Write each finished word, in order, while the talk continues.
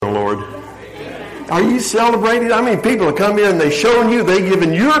Are you celebrating? I mean, people have come in and they've shown you, they've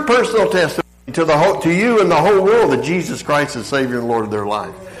given your personal testimony to you and the whole world that Jesus Christ is Savior and Lord of their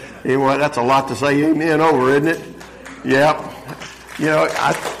life. You know what? That's a lot to say amen over, isn't it? Yeah.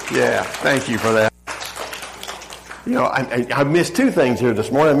 Thank you for that. I missed two things here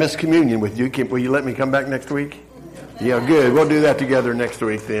this morning. I missed communion with you. Will you let me come back next week? Yeah, good. We'll do that together next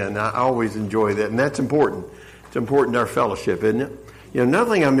week then. I always enjoy that, and that's important. It's important to our fellowship, isn't it?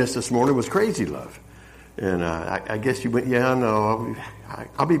 Another thing I missed this morning was crazy love. And I guess you went, yeah, no,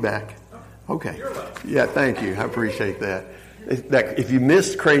 I'll be back. Okay. Yeah, thank you. I appreciate that. If you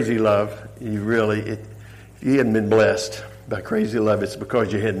missed crazy love, if you hadn't been blessed by crazy love, it's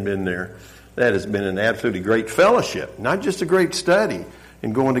because you hadn't been there. That has been an absolutely great fellowship, not just a great study.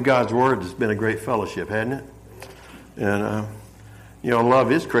 And going to God's Word has been a great fellowship, hasn't it? And,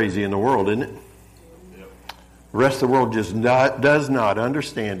 love is crazy in the world, isn't it? Yep. The rest of the world just does not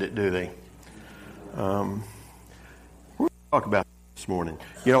understand it, do they? We're going to talk about this morning.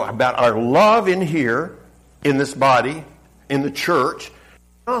 About our love in here, in this body, in the church.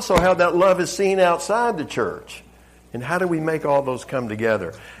 Also how that love is seen outside the church. And how do we make all those come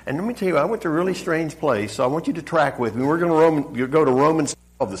together? And let me tell you, I went to a really strange place, so I want you to track with me. We're going to go to Romans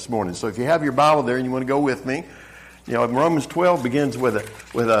 12 this morning. So if you have your Bible there and you want to go with me, Romans 12 begins with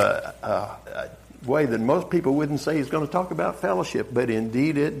a way that most people wouldn't say is going to talk about fellowship, but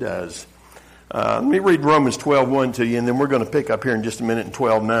indeed it does. Let me read Romans 12:1 to you, and then we're going to pick up here in just a minute in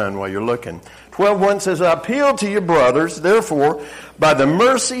 12:9 while you're looking. 12:1 says, I appeal to you, brothers, therefore, by the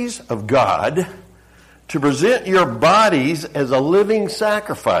mercies of God, to present your bodies as a living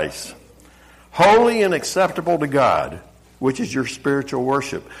sacrifice, holy and acceptable to God, which is your spiritual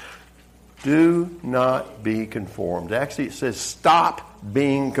worship. Do not be conformed. Actually, it says stop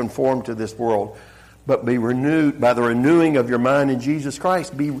being conformed to this world, but be renewed by the renewing of your mind in Jesus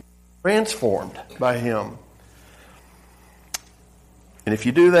Christ. Be transformed by Him. And if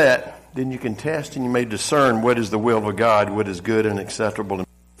you do that, then you can test and you may discern what is the will of God, what is good and acceptable and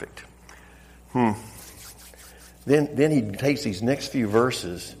perfect. Then he takes these next few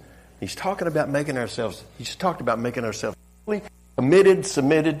verses. He's talking about making ourselves fully committed,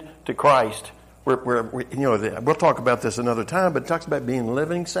 submitted to Christ. We'll talk about this another time, but it talks about being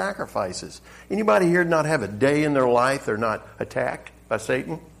living sacrifices. Anybody here not have a day in their life they're not attacked by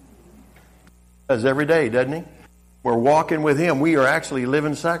Satan? He does every day, doesn't he? We're walking with Him. We are actually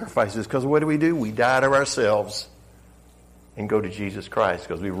living sacrifices because what do? We die to ourselves and go to Jesus Christ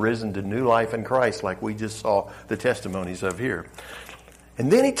because we've risen to new life in Christ like we just saw the testimonies of here. And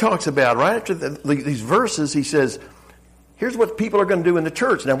then he talks about, right after these verses, he says, here's what people are going to do in the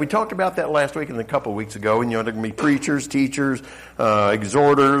church. Now, we talked about that last week and a couple of weeks ago. And, they're going to be preachers, teachers,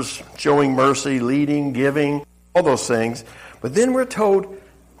 exhorters, showing mercy, leading, giving, all those things. But then we're told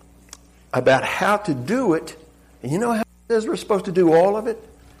about how to do it. And you know how it says we're supposed to do all of it?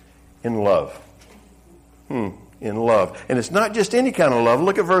 In love. In love. And it's not just any kind of love.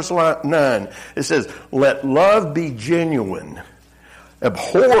 Look at verse 9. It says, let love be genuine.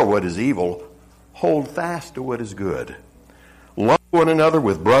 Abhor what is evil. Hold fast to what is good. Love one another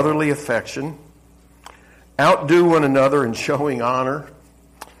with brotherly affection. Outdo one another in showing honor.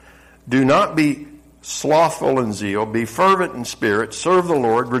 Do not be slothful in zeal. Be fervent in spirit. Serve the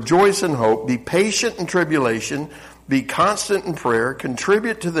Lord. Rejoice in hope. Be patient in tribulation. Be constant in prayer.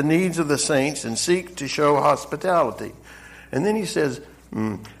 Contribute to the needs of the saints and seek to show hospitality. And then he says,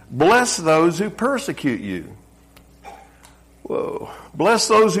 bless those who persecute you. Whoa. Bless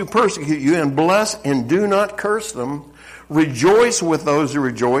those who persecute you and bless and do not curse them. Rejoice with those who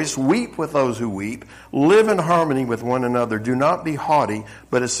rejoice. Weep with those who weep. Live in harmony with one another. Do not be haughty,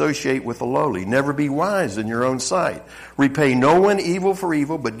 but associate with the lowly. Never be wise in your own sight. Repay no one evil for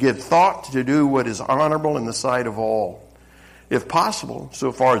evil, but give thought to do what is honorable in the sight of all. If possible,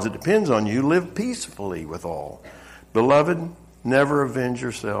 so far as it depends on you, live peacefully with all. Beloved, never avenge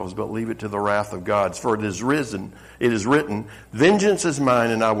yourselves, but leave it to the wrath of God. For it is written, vengeance is mine,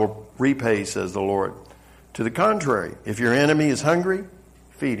 and I will repay, says the Lord. To the contrary, if your enemy is hungry,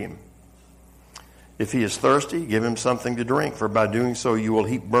 feed him. If he is thirsty, give him something to drink, for by doing so you will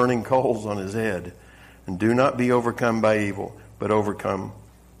heap burning coals on his head. And do not be overcome by evil, but overcome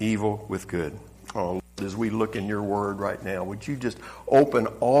evil with good. Oh, Lord, as we look in your word right now, would you just open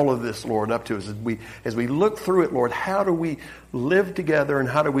all of this, Lord, up to us as we look through it, Lord, how do we live together and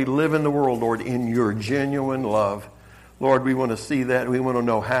how do we live in the world, Lord, in your genuine love? Lord, we want to see that. We want to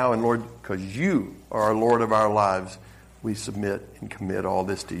know how. And Lord, because you are our Lord of our lives, we submit and commit all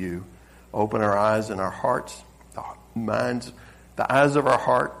this to you. Open our eyes and our hearts, the minds, the eyes of our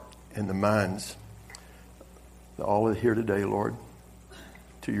heart and the minds. All here today, Lord.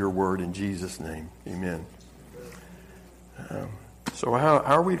 to your word in Jesus' name. Amen. So how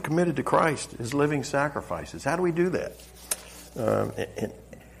are we committed to Christ as living sacrifices? How do we do that?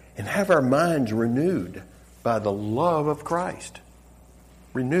 And have our minds renewed by the love of Christ.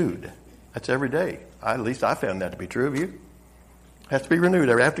 Renewed. That's every day. At least I found that to be true of you. It has to be renewed.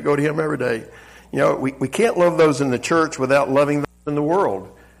 I have to go to Him every day. You know, we can't love those in the church without loving those in the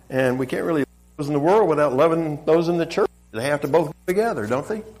world. And we can't really love those in the world without loving those in the church. They have to both go together, don't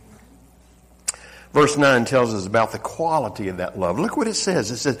they? Verse 9 tells us about the quality of that love. Look what it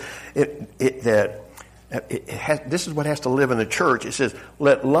says. It says this is what has to live in the church. It says,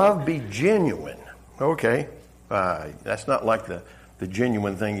 let love be genuine. Okay. That's not like the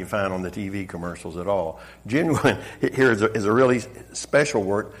genuine thing you find on the TV commercials at all. Genuine here is a really special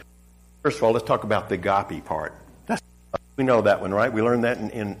word. First of all, let's talk about the agape part. We know that one, right? We learned that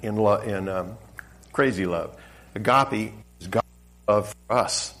in Crazy Love. Agape is God's love for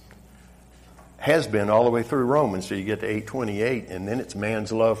us. Has been all the way through Romans, so you get to 8:28, and then it's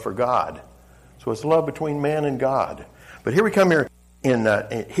man's love for God. So it's love between man and God. But here we come here,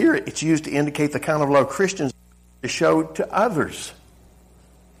 here it's used to indicate the kind of love Christians to show to others.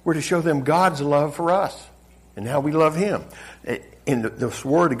 We're to show them God's love for us and how we love Him. And this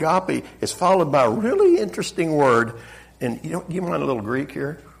word agape is followed by a really interesting word. And you want a little Greek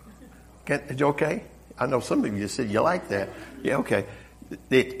here? Is it okay? I know some of you said you like that. Yeah, okay.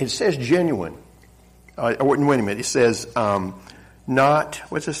 It says genuine. Wait a minute. It says not.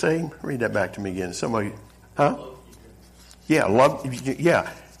 What's it saying? Read that back to me again. Somebody, huh? Yeah, love.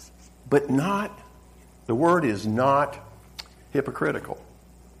 Yeah, but not. The word is not hypocritical.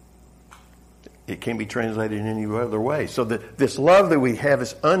 It can be translated in any other way. So this love that we have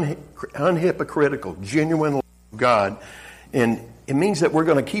is unhypocritical, genuine love of God, and it means that we're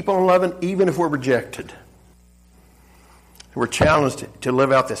going to keep on loving even if we're rejected. We're challenged to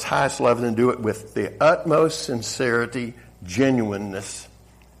live out this highest love and do it with the utmost sincerity, genuineness,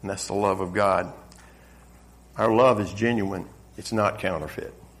 and that's the love of God. Our love is genuine. It's not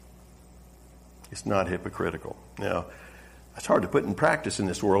counterfeit. It's not hypocritical. Now, that's hard to put in practice in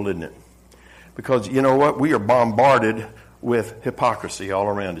this world, isn't it? Because you know what? We are bombarded with hypocrisy all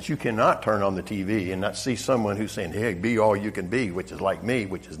around us. You cannot turn on the TV and not see someone who's saying, hey, be all you can be, which is like me,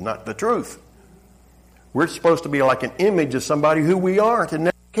 which is not the truth. We're supposed to be like an image of somebody who we aren't and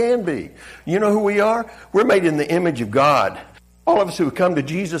never can be. You know who we are? We're made in the image of God. All of us who come to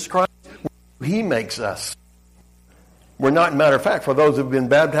Jesus Christ, He makes us. We're not, matter of fact, for those who have been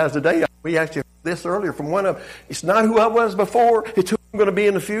baptized today, we actually heard this earlier from one of them. It's not who I was before, it's who I'm going to be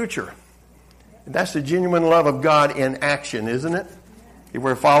in the future. And that's the genuine love of God in action, isn't it? If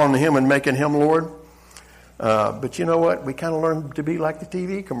we're following Him and making Him Lord. But you know what? We kind of learned to be like the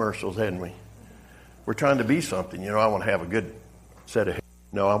TV commercials, hadn't we? We're trying to be something. I want to have a good set of hair.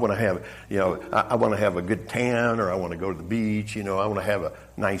 No, I want to have, I want to have a good tan, or I want to go to the beach. I want to have a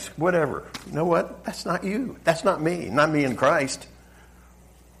nice whatever. You know what? That's not you. That's not me. Not me in Christ.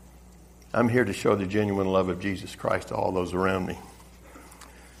 I'm here to show the genuine love of Jesus Christ to all those around me.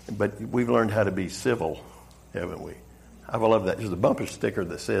 But we've learned how to be civil, haven't we? I love that. There's a bumper sticker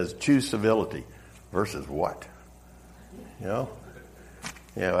that says, choose civility versus what? Yeah,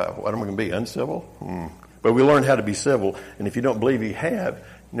 what am I going to be, uncivil? But we learn how to be civil, and if you don't believe you have,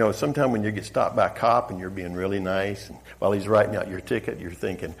 sometime when you get stopped by a cop and you're being really nice, and while he's writing out your ticket, you're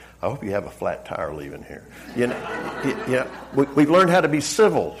thinking, I hope you have a flat tire leaving here. We've learned how to be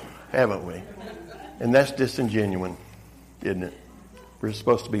civil, haven't we? And that's disingenuine, isn't it? We're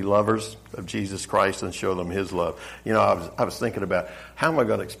supposed to be lovers of Jesus Christ and show them His love. I was thinking about how am I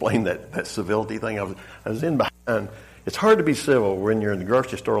going to explain that civility thing. I was in behind. It's hard to be civil when you're in the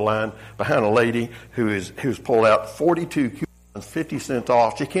grocery store line behind a lady who's pulled out 42 coupons, 50 cents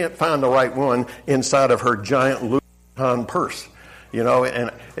off. She can't find the right one inside of her giant Louis Vuitton purse.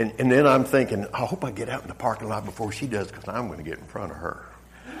 And then I'm thinking, I hope I get out in the parking lot before she does, because I'm going to get in front of her.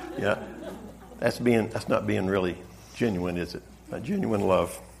 Yeah, that's not being really genuine, is it? Not genuine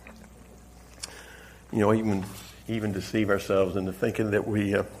love. Even deceive ourselves into thinking that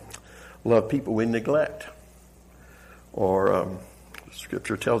we love people we neglect. Or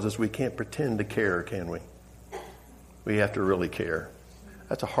Scripture tells us we can't pretend to care, can we? We have to really care.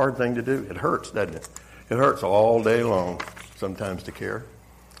 That's a hard thing to do. It hurts, doesn't it? It hurts all day long sometimes to care.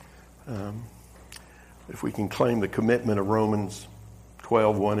 If we can claim the commitment of Romans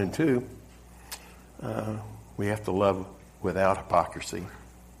 12, 1 and 2, we have to love without hypocrisy.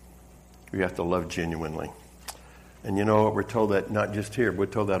 We have to love genuinely. And you know what? We're told that not just here, we're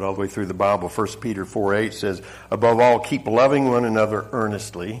told that all the way through the Bible. 1 Peter 4:8 says, above all, keep loving one another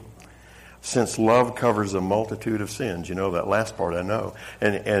earnestly, since love covers a multitude of sins. You know that last part, I know.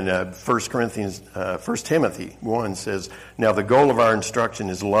 And 1 Timothy 1 says, now the goal of our instruction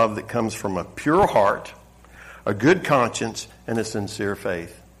is love that comes from a pure heart, a good conscience, and a sincere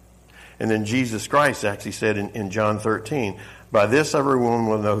faith. And then Jesus Christ actually said in John 13, by this everyone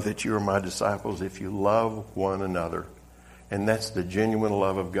will know that you are my disciples if you love one another. And that's the genuine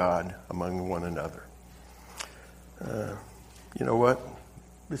love of God among one another. You know what?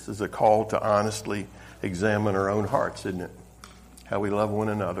 This is a call to honestly examine our own hearts, isn't it? How we love one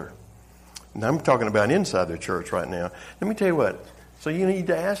another. And I'm talking about inside the church right now. Let me tell you what. So you need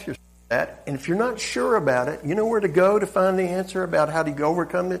to ask yourself that. And if you're not sure about it, you know where to go to find the answer about how to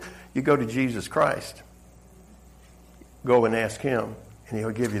overcome it? You go to Jesus Christ. Go and ask him, and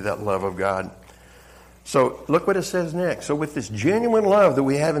he'll give you that love of God. So look what it says next. So with this genuine love that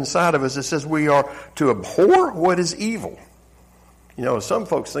we have inside of us, it says we are to abhor what is evil. You know, some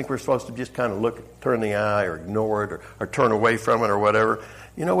folks think we're supposed to just kind of turn the eye or ignore it or turn away from it or whatever.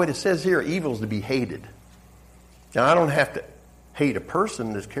 You know what it says here? Evil is to be hated. Now, I don't have to hate a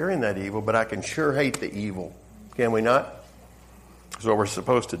person that's carrying that evil, but I can sure hate the evil. Can we not? That's what we're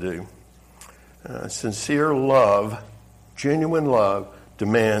supposed to do. Sincere love, genuine love,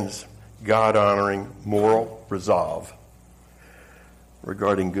 demands God-honoring moral resolve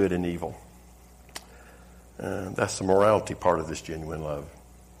regarding good and evil. That's the morality part of this genuine love,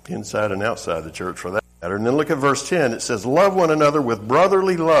 inside and outside the church for that matter. And then look at verse 10. It says, love one another with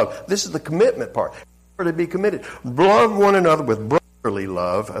brotherly love. This is the commitment part. We're to be committed. Love one another with brotherly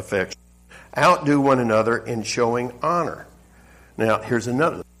love, affection. Outdo one another in showing honor. Now, here's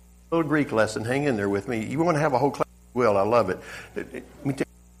another little Greek lesson. Hang in there with me. You want to have a whole class? Well, I love it. Let me tell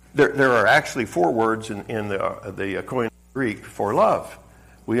you, there are actually 4 words in the Koine Greek for love.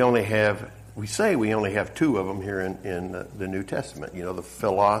 We say we only have 2 of them here in the New Testament. You know, the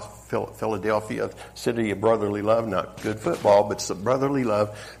Philadelphia city of brotherly love, not good football, but it's a brotherly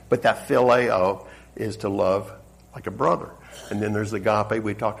love. But that phileo is to love like a brother. And then there's agape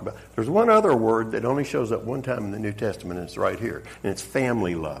we talked about. There's one other word that only shows up one time in the New Testament, and it's right here. And it's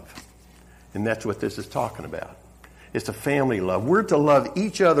family love. And that's what this is talking about. It's a family love. We're to love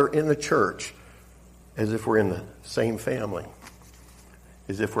each other in the church as if we're in the same family.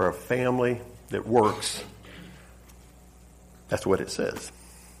 As if we're a family that works. That's what it says.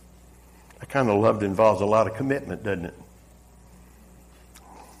 That kind of love involves a lot of commitment, doesn't it?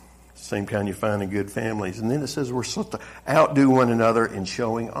 Same kind you find in good families. And then it says we're supposed to outdo one another in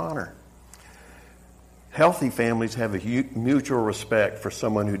showing honor. Healthy families have a mutual respect for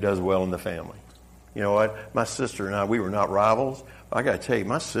someone who does well in the family. You know what? My sister and I, we were not rivals. I got to tell you,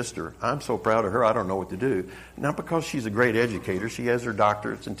 my sister, I'm so proud of her, I don't know what to do. Not because she's a great educator. She has her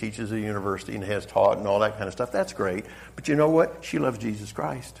doctorates and teaches at a university and has taught and all that kind of stuff. That's great. But you know what? She loves Jesus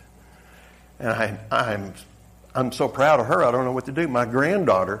Christ. And I'm so proud of her, I don't know what to do. My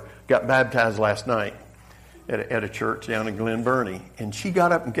granddaughter got baptized last night at a church down in Glen Burnie. And she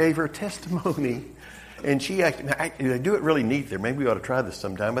got up and gave her testimony. And they do it really neat there. Maybe we ought to try this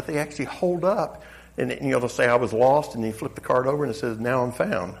sometime. But they actually hold up. And they'll say, I was lost, and you flip the card over, and it says, now I'm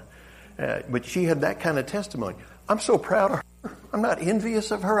found. But she had that kind of testimony. I'm so proud of her. I'm not envious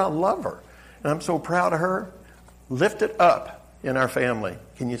of her. I love her. And I'm so proud of her. Lift it up in our family.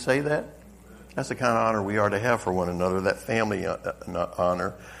 Can you say that? That's the kind of honor we are to have for one another, that family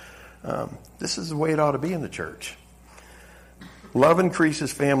honor. This is the way it ought to be in the church. Love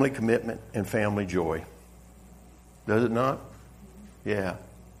increases family commitment and family joy. Does it not? Yeah.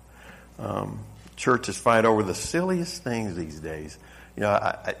 Churches fight over the silliest things these days. You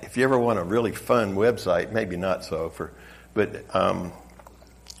know, if you ever want a really fun website, maybe not so, but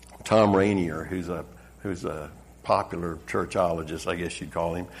Tom Rainier, who's a popular churchologist, I guess you'd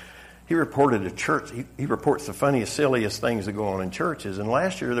call him, he reported a church. He reports the funniest, silliest things that go on in churches. And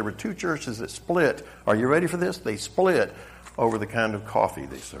last year there were 2 churches that split. Are you ready for this? They split over the kind of coffee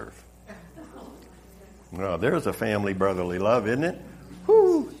they serve. Well, there's a family brotherly love, isn't it?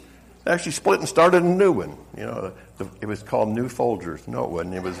 Whoo! Actually split and started a new one. You know, it was called New Folgers. No, it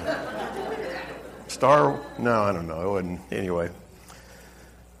wasn't. It was No, I don't know. It wasn't. Anyway,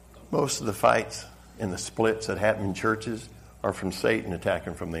 most of the fights and the splits that happen in churches are from Satan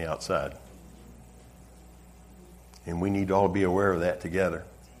attacking from the outside. And we need to all be aware of that together.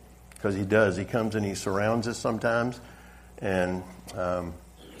 Because he does. He comes and he surrounds us sometimes. And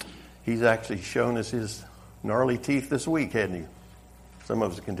he's actually shown us his gnarly teeth this week, hasn't he? Some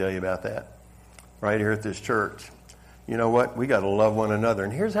of us can tell you about that. Right here at this church. You know what? We got to love one another.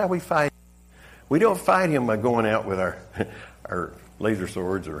 And here's how we fight. We don't fight him by going out with our laser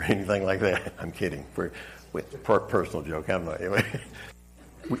swords or anything like that. I'm kidding. Personal joke. I don't know. Anyway.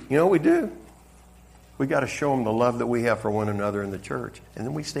 We do. We got to show them the love that we have for one another in the church, and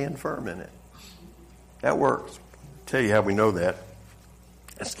then we stand firm in it. That works. I'll tell you how we know that.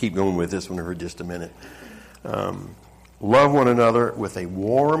 Let's keep going with this one for just a minute. Love one another with a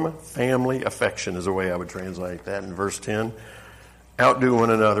warm family affection is the way I would translate that in verse 10. Outdo one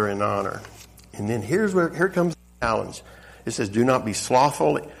another in honor. And then here comes the challenge. It says, do not be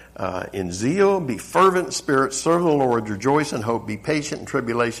slothful in zeal, be fervent in spirit, serve the Lord, rejoice in hope, be patient in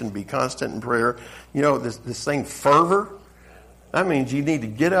tribulation, be constant in prayer. You know, this thing, fervor, that means you need to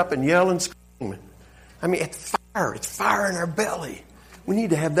get up and yell and scream. I mean, it's fire in our belly. We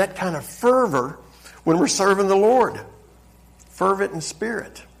need to have that kind of fervor when we're serving the Lord. Fervent in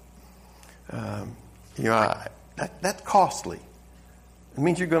spirit. That's costly. It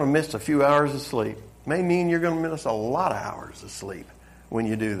means you're going to miss a few hours of sleep. It may mean you're going to miss a lot of hours of sleep when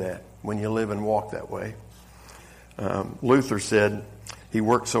you do that, when you live and walk that way. Luther said he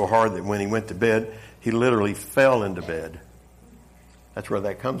worked so hard that when he went to bed, he literally fell into bed. That's where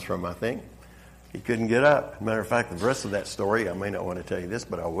that comes from, I think. He couldn't get up. As a matter of fact, the rest of that story, I may not want to tell you this,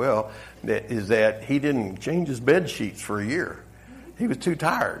 but I will, is that he didn't change his bed sheets for a year. He was too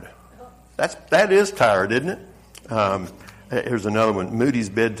tired. That is tired, isn't it? Here's another one. Moody's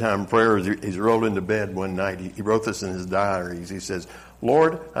bedtime prayer. He's rolled into bed one night. He wrote this in his diaries. He says,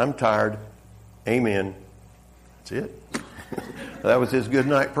 Lord, I'm tired. Amen. That's it. That was his good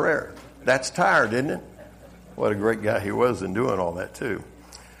night prayer. That's tired, isn't it? What a great guy he was in doing all that, too.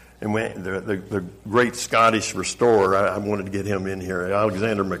 And when the great Scottish restorer, I wanted to get him in here,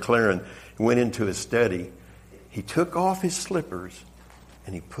 Alexander MacLaren, went into his study. He took off his slippers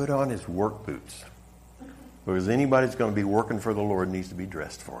and he put on his work boots. Because anybody that's going to be working for the Lord needs to be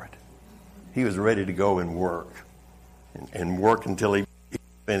dressed for it. He was ready to go and work. And work until he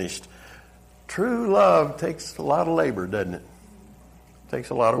finished. True love takes a lot of labor, doesn't it? Takes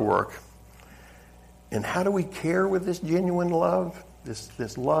a lot of work. And how do we care with this genuine love?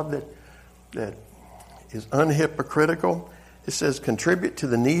 This love that is unhypocritical? It says, contribute to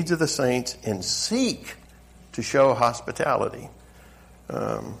the needs of the saints and seek to show hospitality.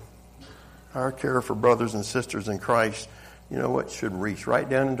 Our care for brothers and sisters in Christ, you know what, should reach right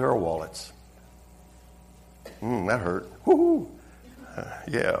down into our wallets. That hurt. Woo-hoo.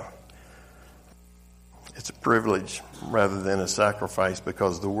 Yeah. It's a privilege rather than a sacrifice,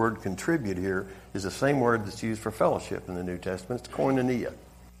 because the word contribute here is the same word that's used for fellowship in the New Testament. It's koinonia.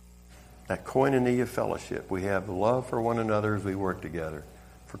 That koinonia fellowship. We have love for one another as we work together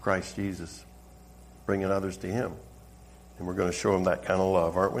for Christ Jesus, bringing others to Him. And we're going to show them that kind of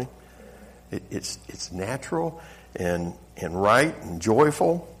love, aren't we? It's natural and right and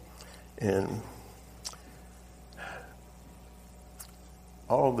joyful, and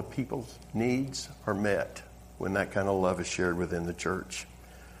all of the people's needs are met when that kind of love is shared within the church.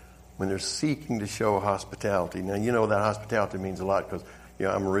 When they're seeking to show hospitality. Now, you know that hospitality means a lot because,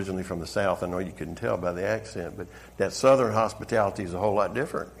 I'm originally from the South. I know you couldn't tell by the accent, but that Southern hospitality is a whole lot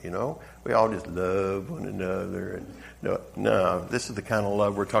different, We all just love one another. And no, this is the kind of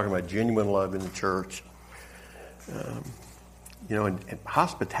love we're talking about, genuine love in the church. And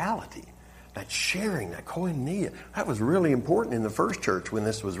hospitality. That sharing, that koinonia, that was really important in the first church when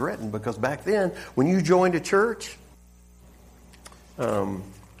this was written, because back then, when you joined a church, you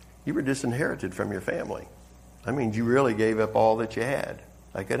were disinherited from your family. That means you really gave up all that you had.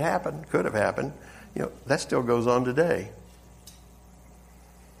 That could have happened. That still goes on today.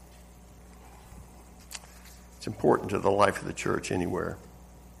 It's important to the life of the church anywhere.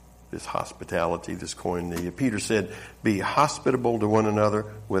 This hospitality, this koinonia. Peter said, be hospitable to one another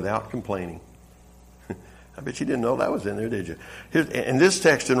without complaining. I bet you didn't know that was in there, did you? And this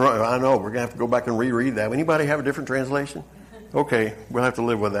text in Rome, I know, we're going to have to go back and reread that. Anybody have a different translation? Okay, we'll have to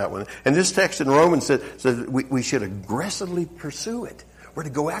live with that one. And this text in Romans says we should aggressively pursue it. We're to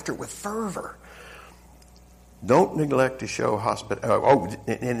go after it with fervor. Don't neglect to show hospitality.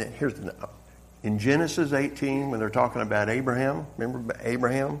 And here's in Genesis 18, when they're talking about Abraham, remember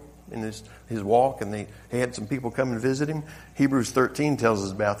Abraham? In his walk, and he had some people come and visit him. Hebrews 13 tells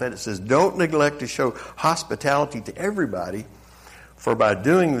us about that. It says, don't neglect to show hospitality to everybody, for by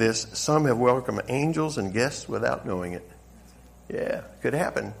doing this, some have welcomed angels and guests without knowing it. Yeah, could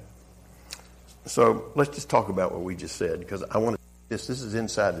happen. So let's just talk about what we just said, because I want to. This is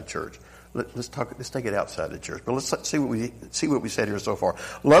inside the church. Let's take it outside the church. But let's see what we said here so far.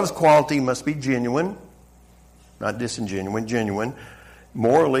 Love's quality must be genuine, not disingenuine, genuine.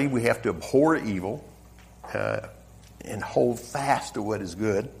 Morally, we have to abhor evil and hold fast to what is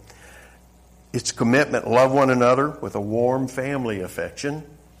good. Its commitment, love one another with a warm family affection.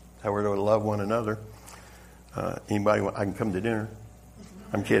 How we're to love one another. Anybody, I can come to dinner.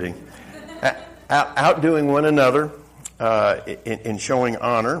 I'm kidding. Outdoing one another in showing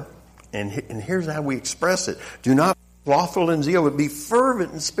honor. And here's how we express it. Do not be slothful in zeal, but be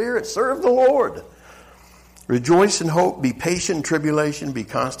fervent in spirit. Serve the Lord. Rejoice in hope. Be patient in tribulation. Be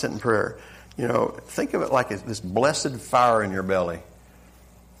constant in prayer. You know, think of it like this blessed fire in your belly.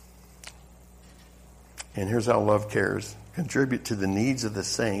 And here's how love cares. Contribute to the needs of the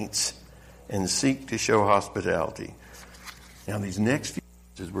saints and seek to show hospitality. Now, these next few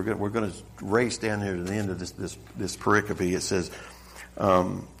verses, we're going to race down here to the end of this pericope. It says,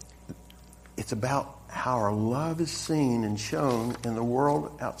 it's about how our love is seen and shown in the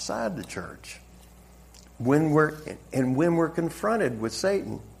world outside the church. When we're confronted with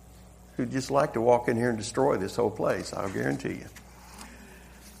Satan, who'd just like to walk in here and destroy this whole place, I'll guarantee you.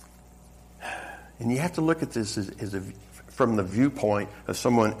 And you have to look at this from the viewpoint of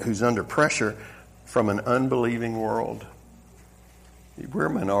someone who's under pressure from an unbelieving world. We're a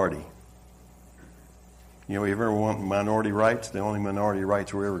minority. You know, if you ever want minority rights, the only minority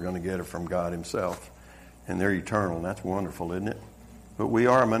rights we're ever going to get are from God himself. And they're eternal, and that's wonderful, isn't it? But we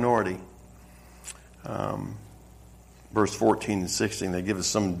are a minority. Verse 14 and 16, they give us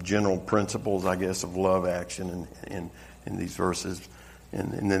some general principles, I guess, of love action in these verses.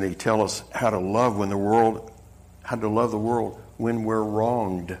 And then they tell us how to love the world when we're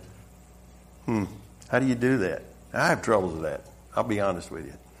wronged. How do you do that? I have troubles with that. I'll be honest with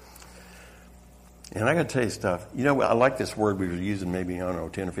you. And I got to tell you stuff. You know, I like this word we were using maybe, 10 or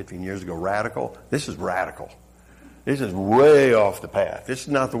 15 years ago, radical. This is radical. This is way off the path. This is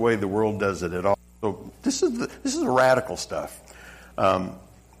not the way the world does it at all. So this is the radical stuff.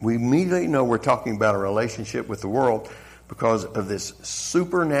 We immediately know we're talking about a relationship with the world because of this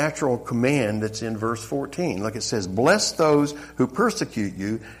supernatural command that's in verse 14. Look, it says, bless those who persecute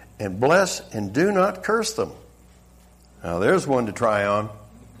you, and bless and do not curse them. Now, there's one to try on.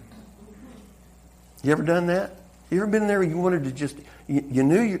 You ever done that? You ever been there? You wanted to just, you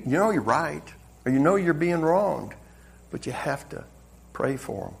know you're right, or you know you're being wronged, but you have to pray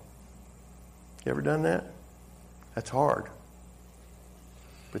for them. You ever done that? That's hard,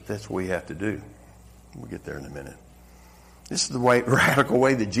 but that's what we have to do. We'll get there in a minute. This is the radical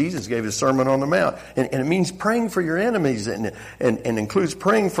way that Jesus gave his Sermon on the Mount, and it means praying for your enemies, and includes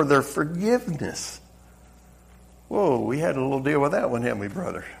praying for their forgiveness. Whoa, we had a little deal with that one, haven't we,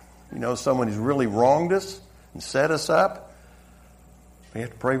 brother? You know, someone who's really wronged us and set us up, we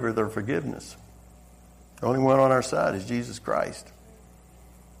have to pray for their forgiveness. The only one on our side is Jesus Christ.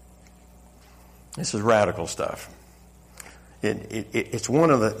 This is radical stuff. It's one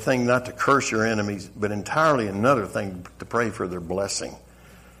of the things not to curse your enemies, but entirely another thing to pray for their blessing.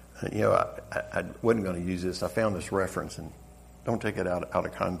 You know, I wasn't going to use this. I found this reference, and don't take it out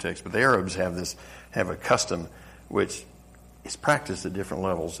of context. But the Arabs have a custom which is practiced at different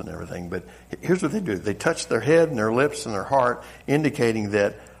levels and everything. But here's what they do. They touch their head and their lips and their heart, indicating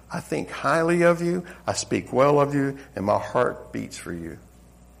that I think highly of you, I speak well of you, and my heart beats for you.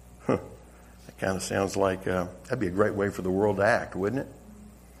 That kind of sounds like that'd be a great way for the world to act, wouldn't it?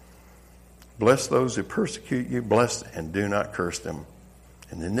 Bless those who persecute you, bless and do not curse them.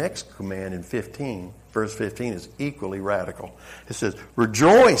 And the next command in verse 15 is equally radical. It says,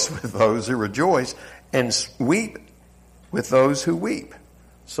 rejoice with those who rejoice and weep with those who weep.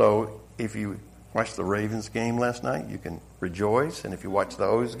 So if you watched the Ravens game last night, you can rejoice. And if you watch the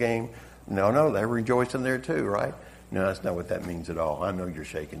O's game, no, they're rejoicing there too, right? No, that's not what that means at all. I know you're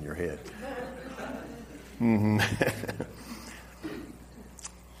shaking your head.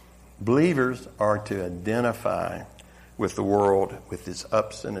 Believers are to identify with the world, with its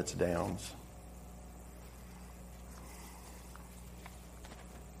ups and its downs.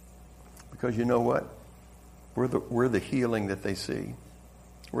 Because you know what? We're the healing that they see.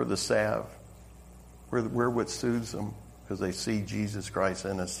 We're the salve. We're what soothes them because they see Jesus Christ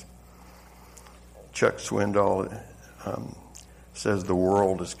in us. Chuck Swindoll says the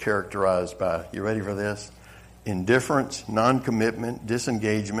world is characterized by, you ready for this? Indifference, non-commitment,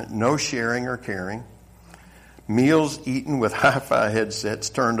 disengagement, no sharing or caring, meals eaten with hi-fi headsets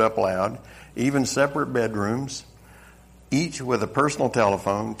turned up loud, even separate bedrooms, each with a personal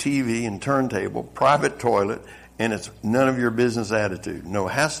telephone, TV, and turntable, private toilet, and it's none of your business attitude. No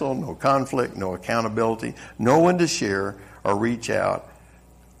hassle, no conflict, no accountability, no one to share or reach out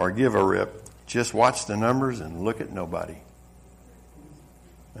or give a rip. Just watch the numbers and look at nobody.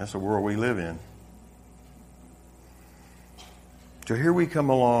 That's the world we live in. So here we come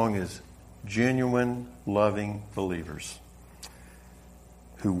along as genuine, loving believers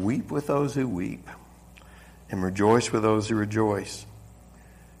who weep with those who weep and rejoice with those who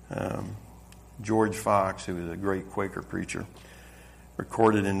George Fox, who was a great Quaker preacher,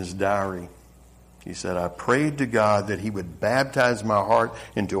 recorded in his diary. He said, I prayed to God that he would baptize my heart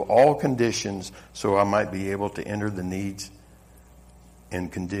into all conditions so I might be able to enter the needs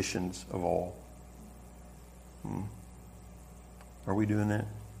and conditions of all. Are we doing that?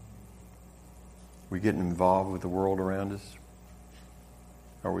 We getting involved with the world around us?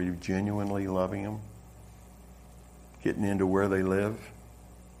 Are we genuinely loving them? Getting into where they live?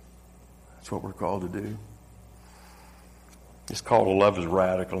 That's what we're called to do. This call to love is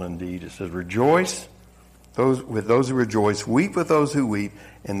radical indeed. It says, rejoice with those who rejoice, weep with those who weep.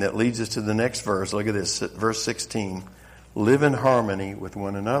 And that leads us to the next verse. Look at this, verse 16. Live in harmony with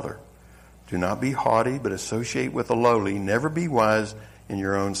one another. Do not be haughty, but associate with the lowly. Never be wise in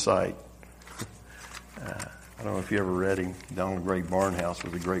your own sight. I don't know if you ever read him. Donald Gray Barnhouse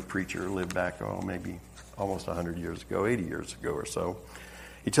was a great preacher who lived back, maybe almost 100 years ago, 80 years ago or so.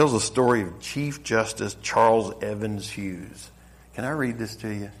 He tells the story of Chief Justice Charles Evans Hughes. Can I read this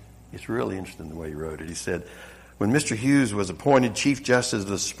to you? It's really interesting the way he wrote it. He said, when Mr. Hughes was appointed Chief Justice of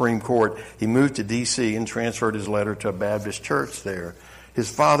the Supreme Court, he moved to D.C. and transferred his letter to a Baptist church there.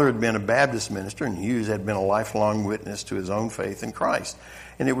 His father had been a Baptist minister, and Hughes had been a lifelong witness to his own faith in Christ.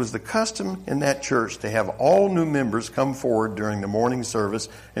 And it was the custom in that church to have all new members come forward during the morning service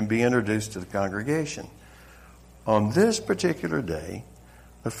and be introduced to the congregation. On this particular day,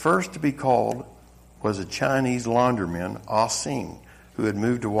 the first to be called was a Chinese laundryman, Ah Sing, who had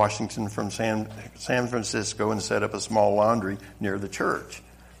moved to Washington from San Francisco and set up a small laundry near the church.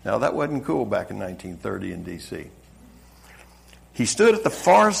 Now, that wasn't cool back in 1930 in D.C. He stood at the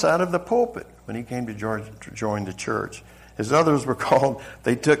far side of the pulpit when he came to join the church. As others were called,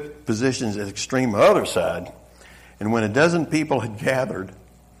 they took positions at extreme other side. And when a dozen people had gathered,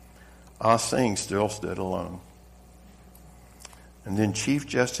 Ah Sing still stood alone. And then Chief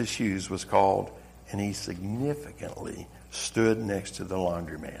Justice Hughes was called, and he significantly stood next to the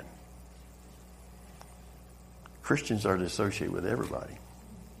laundryman. Christians are to associate with everybody,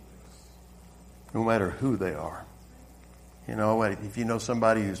 no matter who they are. You know, if you know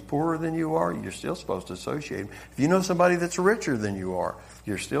somebody who's poorer than you are, you're still supposed to associate. If you know somebody that's richer than you are,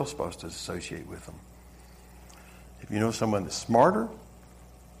 you're still supposed to associate with them. If you know someone that's smarter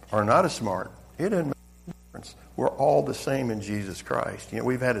or not as smart, it doesn't make a difference. We're all the same in Jesus Christ. You know,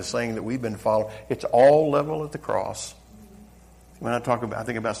 we've had a saying that we've been following. It's all level at the cross. When I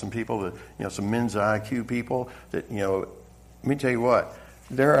think about some people that, you know, some men's IQ people that, you know, let me tell you what,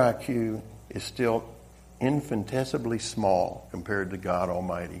 their IQ is still infinitesimally small compared to God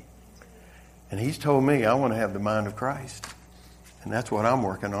Almighty. And He's told me I want to have the mind of Christ. And that's what I'm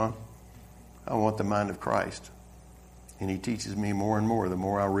working on. I want the mind of Christ. And He teaches me more and more. The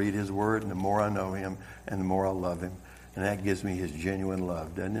more I read His Word and the more I know Him and the more I love Him. And that gives me His genuine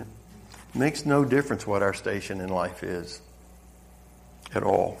love, doesn't it? It makes no difference what our station in life is at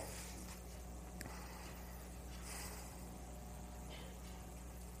all.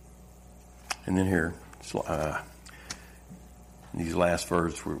 And then here, in these last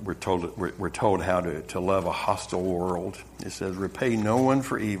verses, we're told how to love a hostile world. It says, repay no one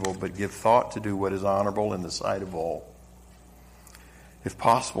for evil, but give thought to do what is honorable in the sight of all. If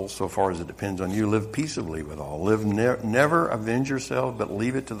possible, so far as it depends on you, live peaceably with all. Never avenge yourself, but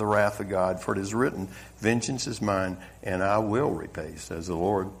leave it to the wrath of God. For it is written, vengeance is mine, and I will repay, says the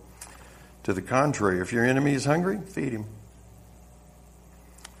Lord. To the contrary, if your enemy is hungry, feed him.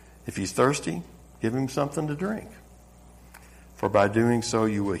 If he's thirsty, give him something to drink. For by doing so,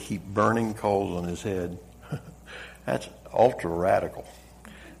 you will heap burning coals on his head. That's ultra radical,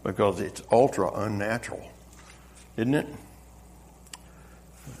 because it's ultra unnatural, isn't it?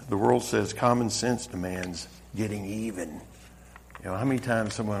 The world says common sense demands getting even. You know, how many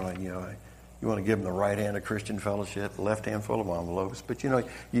times someone, you want to give them the right hand of Christian fellowship, the left hand full of envelopes, but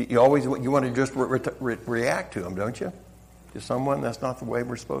you always want to just react to them, don't you? To someone, that's not the way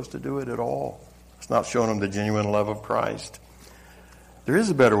we're supposed to do it at all. It's not showing them the genuine love of Christ. There is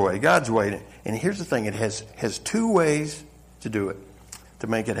a better way, God's way. And here's the thing, it has two ways to do it, to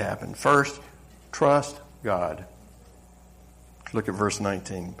make it happen. First, trust God. Look at verse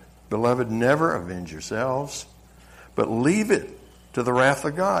 19. Beloved, never avenge yourselves, but leave it to the wrath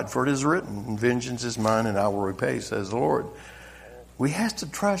of God. For it is written, vengeance is mine and I will repay, says the Lord. We have to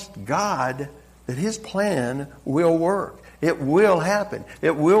trust God that His plan will work. It will happen.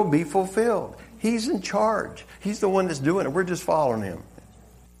 It will be fulfilled. He's in charge. He's the one that's doing it. We're just following Him.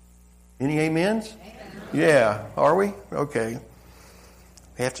 Any amens? Amen. Yeah. Are we? Okay.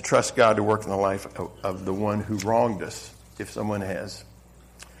 We have to trust God to work in the life of the one who wronged us, if someone has.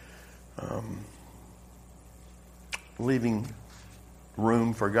 Leaving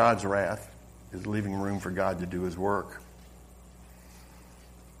room for God's wrath is leaving room for God to do His work.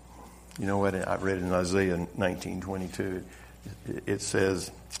 You know what? I read in Isaiah 19:22. It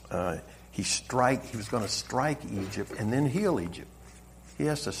says he was going to strike Egypt and then heal Egypt. He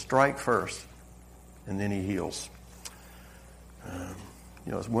has to strike first, and then he heals.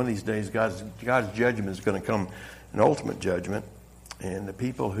 One of these days, God's judgment is going to come, an ultimate judgment, and the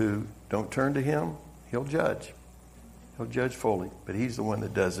people who don't turn to Him, He'll judge. He'll judge fully, but He's the one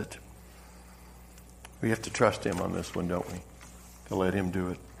that does it. We have to trust Him on this one, don't we? To let Him do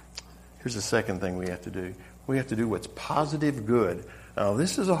it. Here's the second thing we have to do. We have to do what's positive good. Now,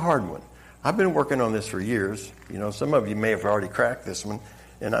 this is a hard one. I've been working on this for years. Some of you may have already cracked this one,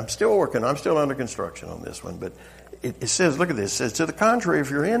 and I'm still working. I'm still under construction on this one, but it says, look at this. It says, to the contrary,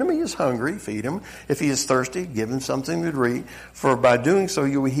 if your enemy is hungry, feed him. If he is thirsty, give him something to drink. For by doing so,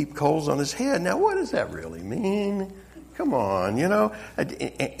 you will heap coals on his head. Now, what does that really mean? Come on,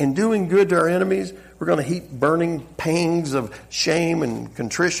 In doing good to our enemies, we're going to heap burning pangs of shame and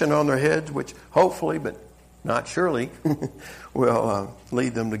contrition on their heads, which hopefully, but not surely, will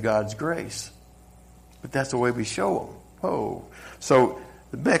lead them to God's grace. But that's the way we show them. Oh, so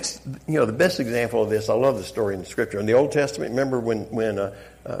the best example of this, I love the story in the Scripture. In the Old Testament, remember when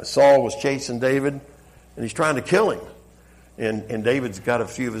Saul was chasing David, and he's trying to kill him, and David's got a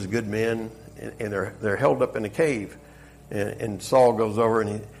few of his good men, and they're held up in a cave, and Saul goes over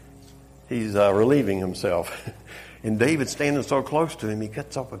and he's relieving himself, and David's standing so close to him, he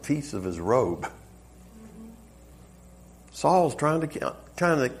cuts off a piece of his robe. Saul's trying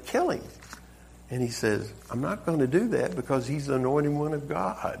to kill him. And he says, I'm not going to do that because he's the anointed one of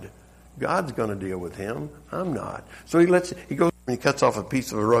God. God's going to deal with him. I'm not. So he goes and he cuts off a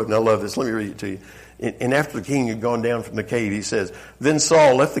piece of a robe. And I love this. Let me read it to you. And after the king had gone down from the cave, he says, then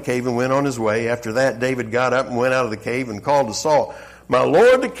Saul left the cave and went on his way. After that, David got up and went out of the cave and called to Saul, my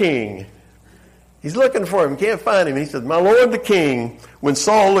lord the king. He's looking for him. Can't find him. He says, my lord the king. When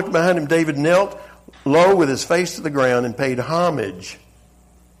Saul looked behind him, David knelt low with his face to the ground and paid homage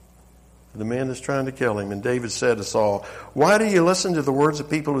to the man that's trying to kill him. And David said to Saul, why do you listen to the words of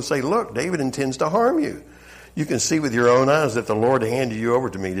people who say, look, David intends to harm you? You can see with your own eyes that the Lord handed you over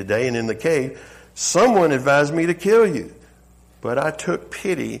to me today, and in the cave, someone advised me to kill you. But I took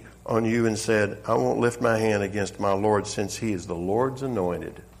pity on you and said, I won't lift my hand against my Lord, since he is the Lord's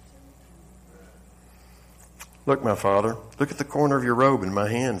anointed. Look, my father, look at the corner of your robe in my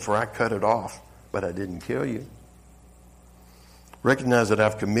hand, for I cut it off, but I didn't kill you. Recognize that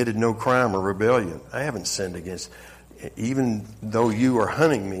I've committed no crime or rebellion. I haven't sinned against, even though you are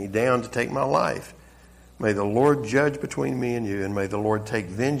hunting me down to take my life. May the Lord judge between me and you, and may the Lord take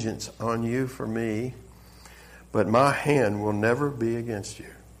vengeance on you for me. But my hand will never be against you.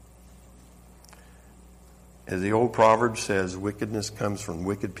 As the old proverb says, wickedness comes from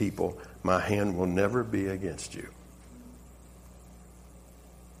wicked people. My hand will never be against you.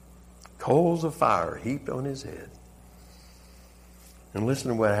 Coals of fire heaped on his head. And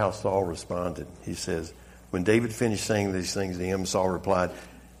listen to how Saul responded. He says, when David finished saying these things to him, Saul replied,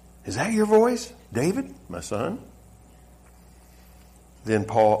 is that your voice, David, my son? Then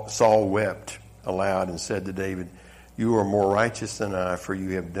Saul wept aloud and said to David, you are more righteous than I, for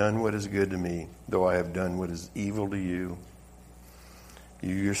you have done what is good to me, though I have done what is evil to you.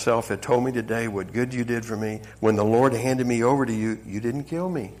 You yourself have told me today what good you did for me. When the Lord handed me over to you, you didn't kill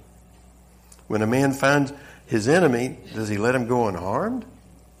me. When a man finds his enemy, does he let him go unharmed?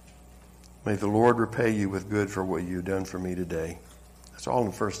 May the Lord repay you with good for what you've done for me today. That's all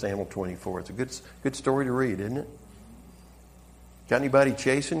in 1 Samuel 24. It's a good story to read, isn't it? Got anybody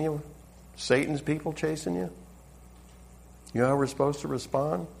chasing you? Satan's people chasing you? You know how we're supposed to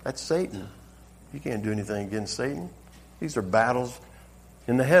respond? That's Satan. You can't do anything against Satan. These are battles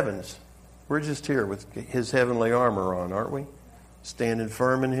in the heavens. We're just here with his heavenly armor on, aren't we? Standing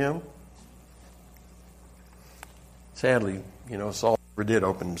firm in him. Sadly, Saul never did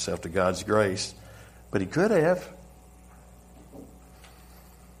open himself to God's grace, but he could have.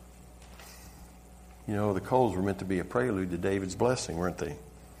 The coals were meant to be a prelude to David's blessing, weren't they?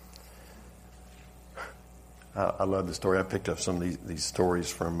 I love the story. I picked up some of these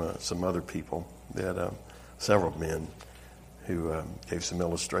stories from some other people, that several men who gave some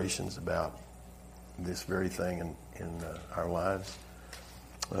illustrations about this very thing in our lives.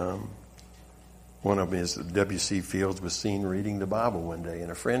 One of them is W.C. Fields was seen reading the Bible one day,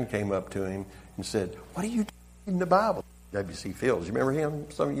 and a friend came up to him and said, what are you doing reading the Bible? W.C. Fields, you remember him?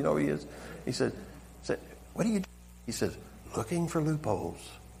 Some of you know who he is. He said, what are you doing? He says, looking for loopholes.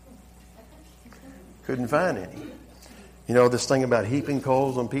 Couldn't find any. This thing about heaping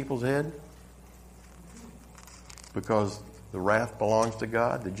coals on people's head? Because the wrath belongs to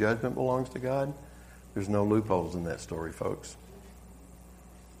God, the judgment belongs to God. There's no loopholes in that story, folks.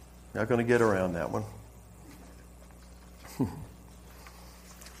 Not going to get around that one.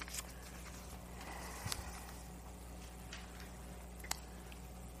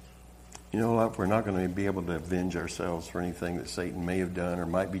 You know what? We're not going to be able to avenge ourselves for anything that Satan may have done or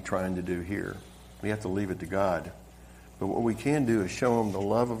might be trying to do here. We have to leave it to God. But what we can do is show them the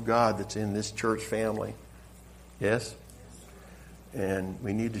love of God that's in this church family. Yes? And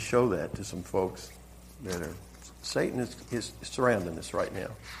we need to show that to some folks that are... Satan is surrounding us right now.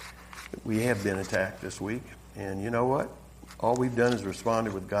 We have been attacked this week. And you know what? All we've done is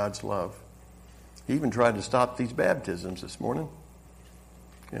responded with God's love. He even tried to stop these baptisms this morning.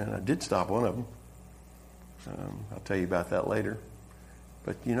 And I did stop one of them. I'll tell you about that later.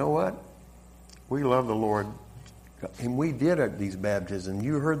 But you know what? We love the Lord. And we did these baptisms.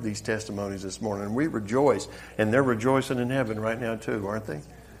 You heard these testimonies this morning. And we rejoice. And they're rejoicing in heaven right now too, aren't they?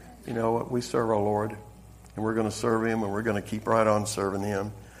 You know what? We serve our Lord. And we're going to serve Him. And we're going to keep right on serving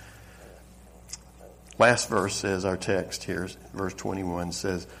Him. Last verse says, our text here, verse 21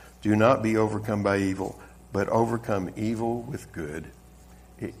 says, do not be overcome by evil, but overcome evil with good.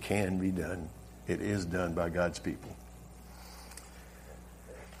 It can be done. It is done by God's people.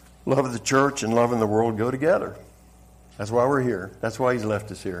 Love of the church and love in the world go together. That's why we're here. That's why He's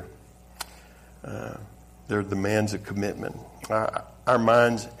left us here. There are demands of commitment. Our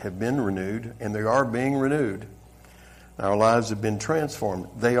minds have been renewed, and they are being renewed. Our lives have been transformed.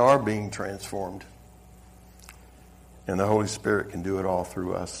 They are being transformed. And the Holy Spirit can do it all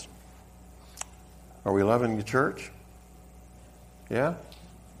through us. Are we loving the church? Yeah?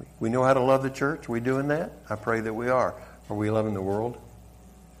 We know how to love the church. Are we doing that? I pray that we are. Are we loving the world?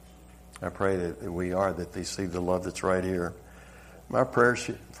 I pray that we are, that they see the love that's right here. My prayer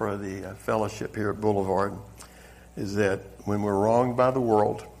for the fellowship here at Boulevard is that when we're wronged by the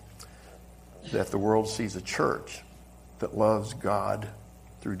world, that the world sees a church that loves God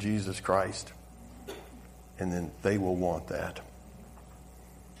through Jesus Christ. And then they will want that.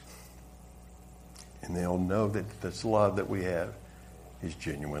 And they'll know that this love that we have is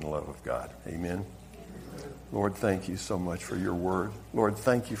genuine love of God. Amen. Lord, thank you so much for your word. Lord,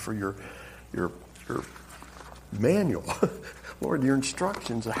 thank you for your manual. Lord, your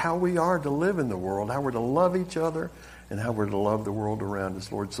instructions of how we are to live in the world, how we're to love each other, and how we're to love the world around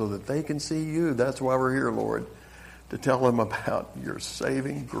us, Lord, so that they can see you. That's why we're here, Lord, to tell them about your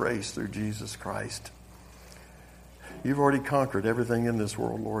saving grace through Jesus Christ. You've already conquered everything in this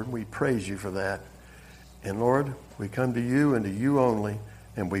world, Lord. We praise you for that. And Lord, we come to you and to you only,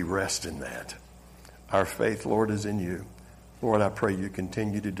 and we rest in that. Our faith, Lord, is in you. Lord, I pray you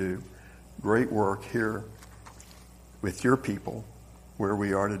continue to do great work here with your people where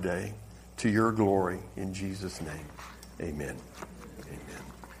we are today, to your glory, in Jesus' name. Amen. Amen.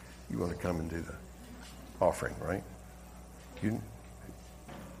 You want to come and do the offering, right? You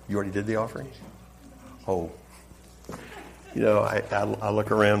already did the offering? Oh. You know, I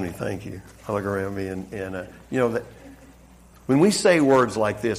look around me, thank you. I look around me and you know, that when we say words like this,